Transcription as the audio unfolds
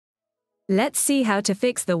Let's see how to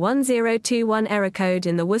fix the 1021 error code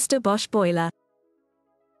in the Worcester Bosch boiler.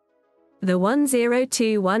 The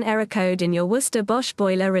 1021 error code in your Worcester Bosch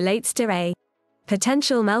boiler relates to a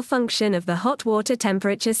potential malfunction of the hot water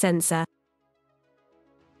temperature sensor.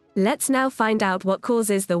 Let's now find out what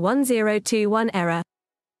causes the 1021 error.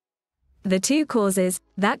 The two causes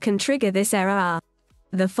that can trigger this error are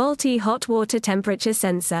the faulty hot water temperature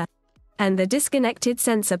sensor and the disconnected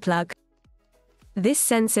sensor plug. This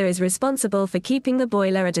sensor is responsible for keeping the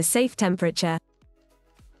boiler at a safe temperature.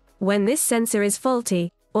 When this sensor is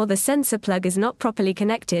faulty, or the sensor plug is not properly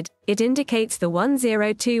connected, it indicates the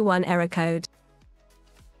 1021 error code.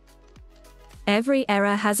 Every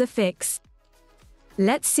error has a fix.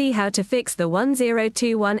 Let's see how to fix the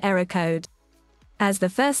 1021 error code. As the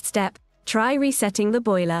first step, try resetting the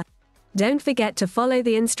boiler. Don't forget to follow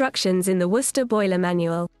the instructions in the Worcester boiler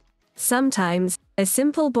manual. Sometimes, a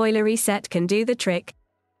simple boiler reset can do the trick.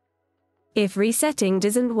 If resetting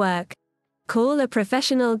doesn't work, call a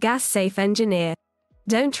professional gas-safe engineer.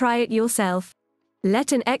 Don't try it yourself.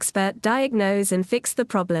 Let an expert diagnose and fix the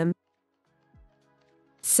problem.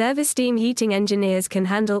 Service steam heating engineers can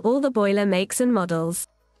handle all the boiler makes and models.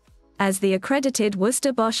 As the accredited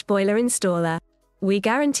Worcester Bosch boiler installer, we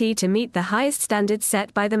guarantee to meet the highest standards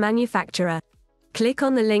set by the manufacturer. Click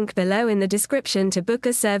on the link below in the description to book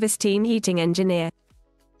a service team heating engineer.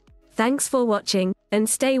 Thanks for watching, and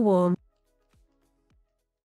stay warm.